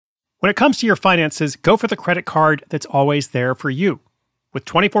When it comes to your finances, go for the credit card that's always there for you. With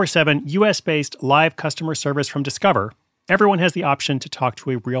 24/7 US-based live customer service from Discover, everyone has the option to talk to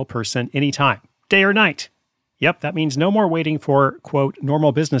a real person anytime, day or night. Yep, that means no more waiting for, quote,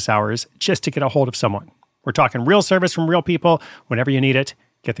 normal business hours just to get a hold of someone. We're talking real service from real people whenever you need it.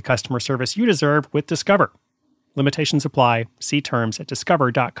 Get the customer service you deserve with Discover. Limitations apply. See terms at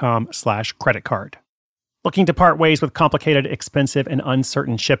discover.com/creditcard. Looking to part ways with complicated, expensive, and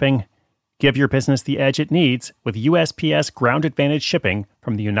uncertain shipping? Give your business the edge it needs with USPS Ground Advantage shipping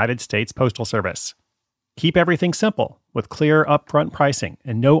from the United States Postal Service. Keep everything simple with clear upfront pricing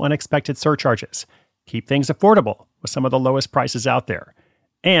and no unexpected surcharges. Keep things affordable with some of the lowest prices out there.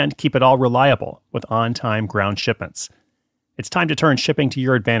 And keep it all reliable with on-time ground shipments. It's time to turn shipping to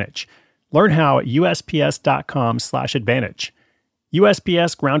your advantage. Learn how at USPS.com/advantage.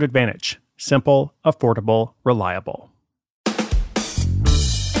 USPS Ground Advantage. Simple, affordable, reliable.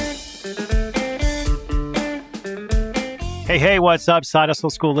 Hey, what's up, Side Hustle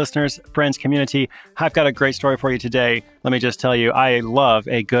School listeners, friends, community? I've got a great story for you today. Let me just tell you, I love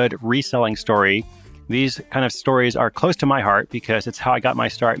a good reselling story. These kind of stories are close to my heart because it's how I got my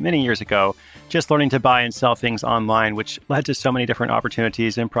start many years ago, just learning to buy and sell things online, which led to so many different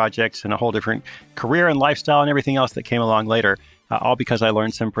opportunities and projects and a whole different career and lifestyle and everything else that came along later, all because I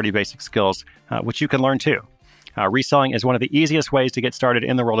learned some pretty basic skills, which you can learn too. Reselling is one of the easiest ways to get started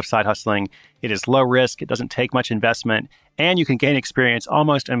in the world of side hustling. It is low risk, it doesn't take much investment, and you can gain experience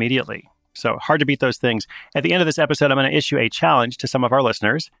almost immediately. So hard to beat those things. At the end of this episode, I'm going to issue a challenge to some of our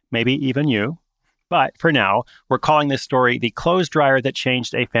listeners, maybe even you. But for now, we're calling this story The Clothes Dryer That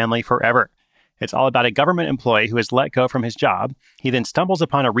Changed a Family Forever. It's all about a government employee who is let go from his job. He then stumbles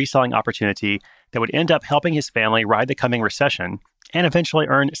upon a reselling opportunity that would end up helping his family ride the coming recession and eventually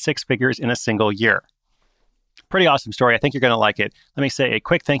earn six figures in a single year. Pretty awesome story. I think you're going to like it. Let me say a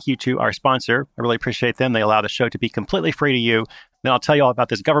quick thank you to our sponsor. I really appreciate them. They allow the show to be completely free to you. Then I'll tell you all about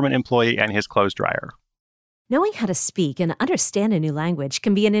this government employee and his clothes dryer. Knowing how to speak and understand a new language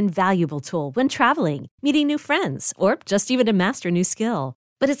can be an invaluable tool when traveling, meeting new friends, or just even to master a new skill.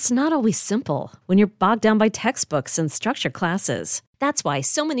 But it's not always simple when you're bogged down by textbooks and structured classes. That's why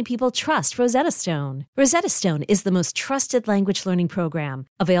so many people trust Rosetta Stone. Rosetta Stone is the most trusted language learning program,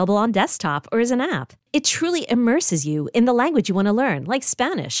 available on desktop or as an app. It truly immerses you in the language you want to learn, like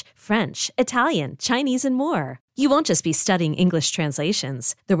Spanish, French, Italian, Chinese, and more. You won't just be studying English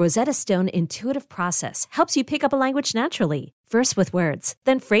translations. The Rosetta Stone intuitive process helps you pick up a language naturally, first with words,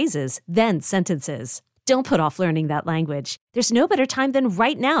 then phrases, then sentences. Don't put off learning that language. There's no better time than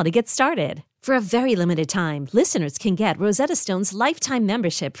right now to get started. For a very limited time, listeners can get Rosetta Stone's lifetime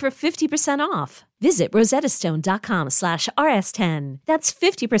membership for 50% off. Visit rosettastone.com/rs10. That's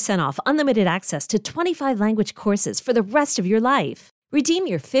 50% off unlimited access to 25 language courses for the rest of your life. Redeem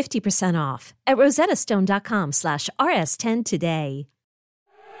your 50% off at rosettastone.com/rs10 today.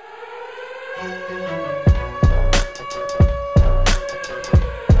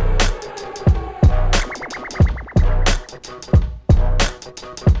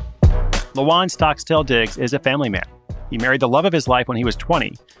 Lawan Stockstill Diggs is a family man. He married the love of his life when he was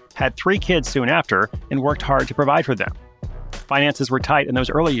 20, had 3 kids soon after, and worked hard to provide for them. Finances were tight in those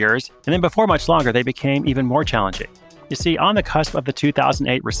early years, and then before much longer, they became even more challenging. You see, on the cusp of the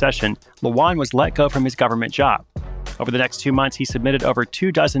 2008 recession, Lawan was let go from his government job. Over the next 2 months, he submitted over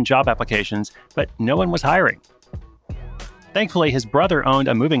 24 job applications, but no one was hiring. Thankfully, his brother owned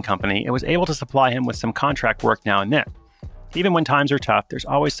a moving company and was able to supply him with some contract work now and then. Even when times are tough, there's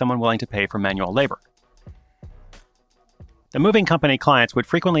always someone willing to pay for manual labor. The moving company clients would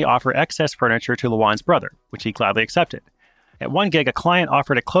frequently offer excess furniture to Lawan's brother, which he gladly accepted. At one gig, a client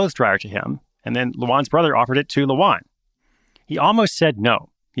offered a clothes dryer to him, and then Lawan's brother offered it to Lawan. He almost said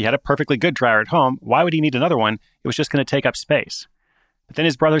no. He had a perfectly good dryer at home. Why would he need another one? It was just going to take up space. But then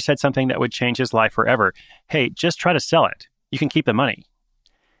his brother said something that would change his life forever. Hey, just try to sell it. You can keep the money.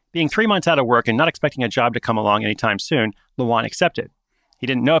 Being 3 months out of work and not expecting a job to come along anytime soon, Lawan accepted. He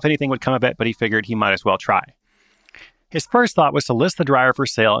didn't know if anything would come of it, but he figured he might as well try. His first thought was to list the dryer for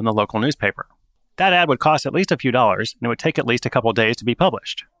sale in the local newspaper. That ad would cost at least a few dollars, and it would take at least a couple days to be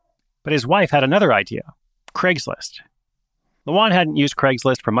published. But his wife had another idea: Craigslist. Lawan hadn't used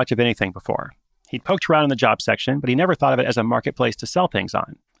Craigslist for much of anything before. He'd poked around in the job section, but he never thought of it as a marketplace to sell things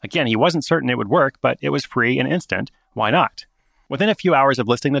on. Again, he wasn't certain it would work, but it was free and instant. Why not? Within a few hours of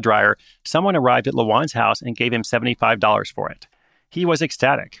listing the dryer, someone arrived at Lawan's house and gave him $75 for it. He was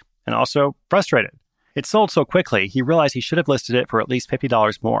ecstatic and also frustrated. It sold so quickly, he realized he should have listed it for at least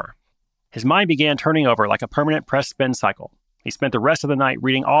 $50 more. His mind began turning over like a permanent press spin cycle. He spent the rest of the night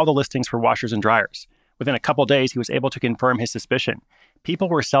reading all the listings for washers and dryers. Within a couple days, he was able to confirm his suspicion. People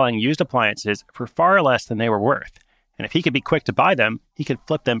were selling used appliances for far less than they were worth, and if he could be quick to buy them, he could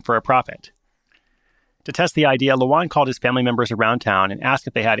flip them for a profit. To test the idea, Lawan called his family members around town and asked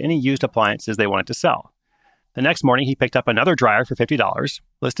if they had any used appliances they wanted to sell. The next morning, he picked up another dryer for $50,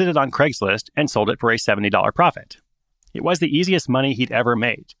 listed it on Craigslist, and sold it for a $70 profit. It was the easiest money he'd ever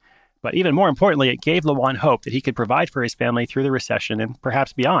made. But even more importantly, it gave Lawan hope that he could provide for his family through the recession and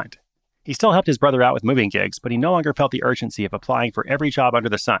perhaps beyond. He still helped his brother out with moving gigs, but he no longer felt the urgency of applying for every job under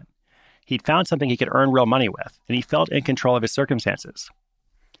the sun. He'd found something he could earn real money with, and he felt in control of his circumstances.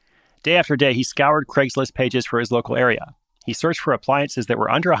 Day after day, he scoured Craigslist pages for his local area. He searched for appliances that were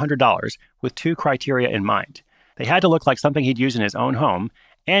under $100 with two criteria in mind. They had to look like something he'd use in his own home,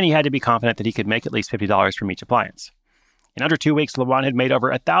 and he had to be confident that he could make at least $50 from each appliance. In under 2 weeks, Lawan had made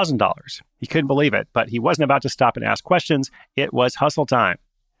over $1,000. He couldn't believe it, but he wasn't about to stop and ask questions. It was hustle time.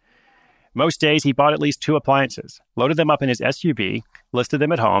 Most days, he bought at least 2 appliances, loaded them up in his SUV, listed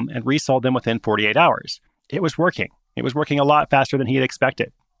them at home, and resold them within 48 hours. It was working. It was working a lot faster than he had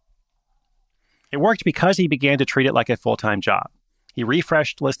expected. It worked because he began to treat it like a full-time job. He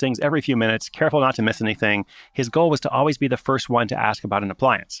refreshed listings every few minutes, careful not to miss anything. His goal was to always be the first one to ask about an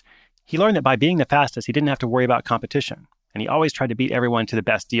appliance. He learned that by being the fastest, he didn't have to worry about competition, and he always tried to beat everyone to the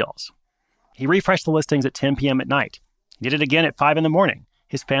best deals. He refreshed the listings at 10 p.m. at night. He did it again at 5 in the morning.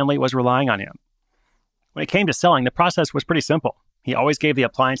 His family was relying on him. When it came to selling, the process was pretty simple. He always gave the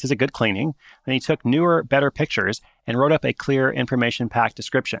appliances a good cleaning, then he took newer, better pictures and wrote up a clear, information-packed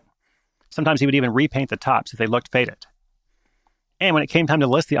description. Sometimes he would even repaint the tops if they looked faded. And when it came time to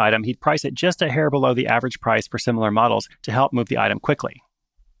list the item, he'd price it just a hair below the average price for similar models to help move the item quickly.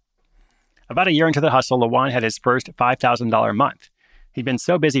 About a year into the hustle, Lawan had his first $5,000 month. He'd been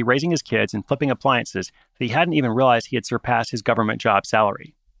so busy raising his kids and flipping appliances that he hadn't even realized he had surpassed his government job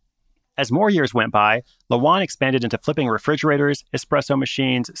salary. As more years went by, Lawan expanded into flipping refrigerators, espresso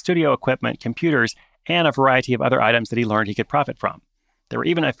machines, studio equipment, computers, and a variety of other items that he learned he could profit from. There were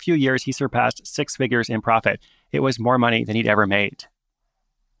even a few years he surpassed 6 figures in profit. It was more money than he'd ever made.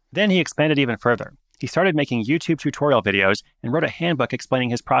 Then he expanded even further. He started making YouTube tutorial videos and wrote a handbook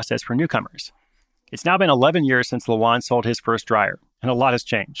explaining his process for newcomers. It's now been 11 years since Lawan sold his first dryer, and a lot has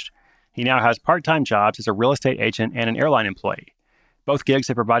changed. He now has part-time jobs as a real estate agent and an airline employee. Both gigs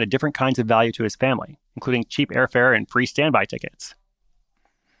have provided different kinds of value to his family, including cheap airfare and free standby tickets.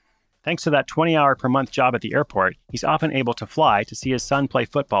 Thanks to that 20-hour per month job at the airport, he's often able to fly to see his son play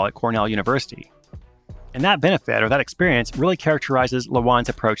football at Cornell University. And that benefit, or that experience, really characterizes Lawan's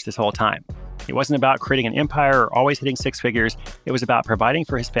approach this whole time. It wasn't about creating an empire or always hitting 6 figures. It was about providing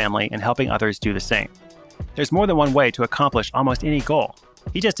for his family and helping others do the same. There's more than one way to accomplish almost any goal.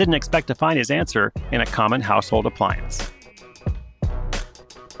 He just didn't expect to find his answer in a common household appliance.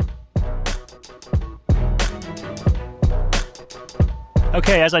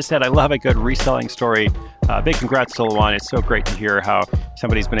 Okay, as I said, I love a good reselling story. Big congrats to Lawan. It's so great to hear how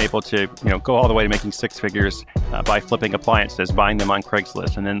somebody's been able to, go all the way to making 6 figures by flipping appliances, buying them on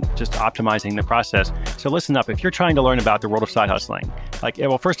Craigslist, and then just optimizing the process. So listen up. If you're trying to learn about the world of side hustling,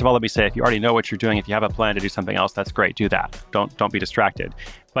 first of all, let me say, if you already know what you're doing, if you have a plan to do something else, that's great. Do that. Don't be distracted.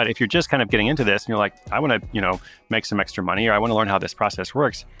 But if you're just kind of getting into this and you're like, I want to, make some extra money, or I want to learn how this process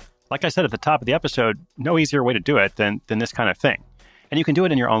works, like I said at the top of the episode, no easier way to do it than this kind of thing. And you can do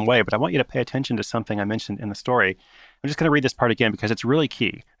it in your own way, but I want you to pay attention to something I mentioned in the story. I'm just going to read this part again because it's really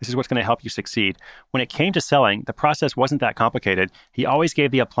key. This is what's going to help you succeed. When it came to selling, the process wasn't that complicated. He always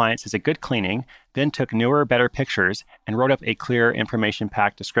gave the appliances a good cleaning, then took newer, better pictures, and wrote up a clear,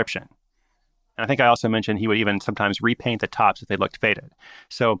 information-packed description. And I think I also mentioned he would even sometimes repaint the tops if they looked faded.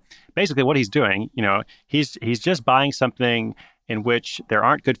 So basically what he's doing, he's just buying something in which there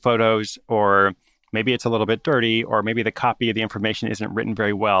aren't good photos, or maybe it's a little bit dirty, or maybe the copy of the information isn't written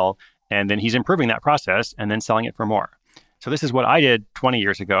very well. And then he's improving that process and then selling it for more. So this is what I did 20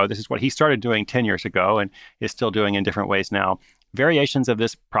 years ago. This is what he started doing 10 years ago and is still doing in different ways now. Variations of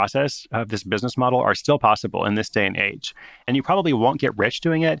this process, of this business model, are still possible in this day and age. And you probably won't get rich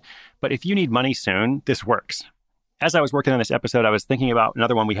doing it, but if you need money soon, this works. As I was working on this episode, I was thinking about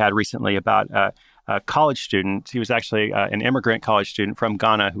another one we had recently about a college student. He was actually an immigrant college student from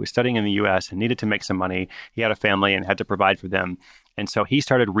Ghana who was studying in the U.S. and needed to make some money. He had a family and had to provide for them. And so he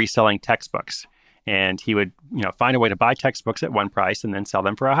started reselling textbooks. And he would, find a way to buy textbooks at one price and then sell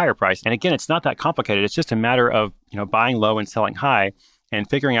them for a higher price. And again, it's not that complicated. It's just a matter of, buying low and selling high, and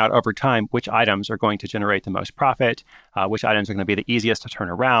figuring out over time which items are going to generate the most profit, which items are going to be the easiest to turn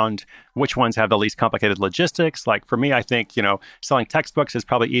around, which ones have the least complicated logistics. Like for me, I think, selling textbooks is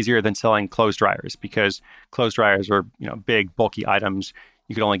probably easier than selling clothes dryers, because clothes dryers are, big, bulky items.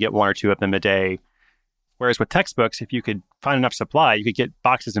 You could only get 1 or 2 of them a day. Whereas with textbooks, if you could find enough supply, you could get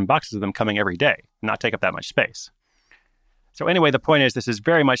boxes and boxes of them coming every day, and not take up that much space. So anyway, the point is this is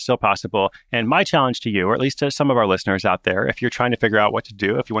very much still possible. And my challenge to you, or at least to some of our listeners out there, if you're trying to figure out what to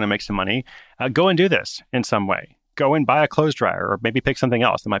do, if you want to make some money, go and do this in some way. Go and buy a clothes dryer, or maybe pick something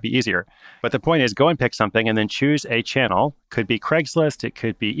else that might be easier. But the point is, go and pick something and then choose a channel. Could be Craigslist, it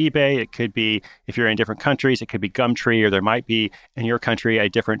could be eBay, it could be, if you're in different countries, it could be Gumtree, or there might be in your country a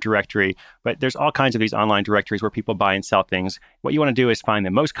different directory. But there's all kinds of these online directories where people buy and sell things. What you want to do is find the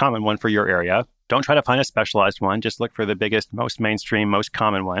most common one for your area. Don't try to find a specialized one. Just look for the biggest, most mainstream, most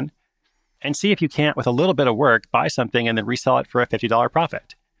common one. And see if you can't, with a little bit of work, buy something and then resell it for a $50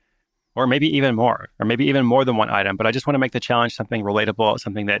 profit. Or maybe even more, or maybe even more than one item. But I just want to make the challenge something relatable,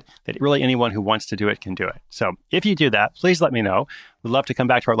 something that really anyone who wants to do it can do it. So if you do that, please let me know. We'd love to come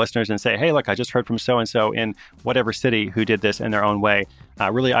back to our listeners and say, hey, look, I just heard from so-and-so in whatever city who did this in their own way.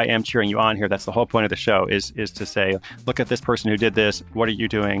 Really, I am cheering you on here. That's the whole point of the show is to say, look at this person who did this. What are you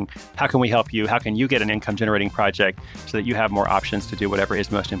doing? How can we help you? How can you get an income generating project so that you have more options to do whatever is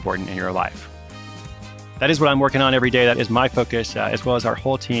most important in your life? That is what I'm working on every day. That is my focus, as well as our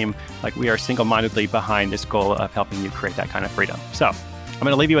whole team. Like, we are single-mindedly behind this goal of helping you create that kind of freedom. So I'm going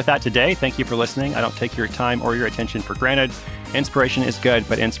to leave you with that today. Thank you for listening. I don't take your time or your attention for granted. Inspiration is good,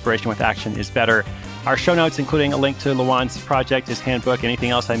 but inspiration with action is better. Our show notes, including a link to Lajuan's project, his handbook, anything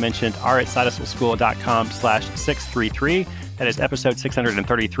else I mentioned, are at sidehustleschool.com/633. That is episode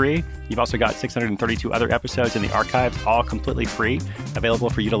 633. You've also got 632 other episodes in the archives, all completely free, available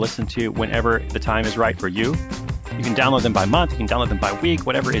for you to listen to whenever the time is right for you. You can download them by month, you can download them by week,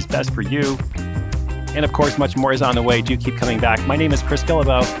 whatever is best for you. And of course, much more is on the way. Do keep coming back. My name is Chris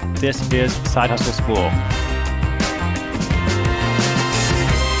Guillebeau. This is Side Hustle School.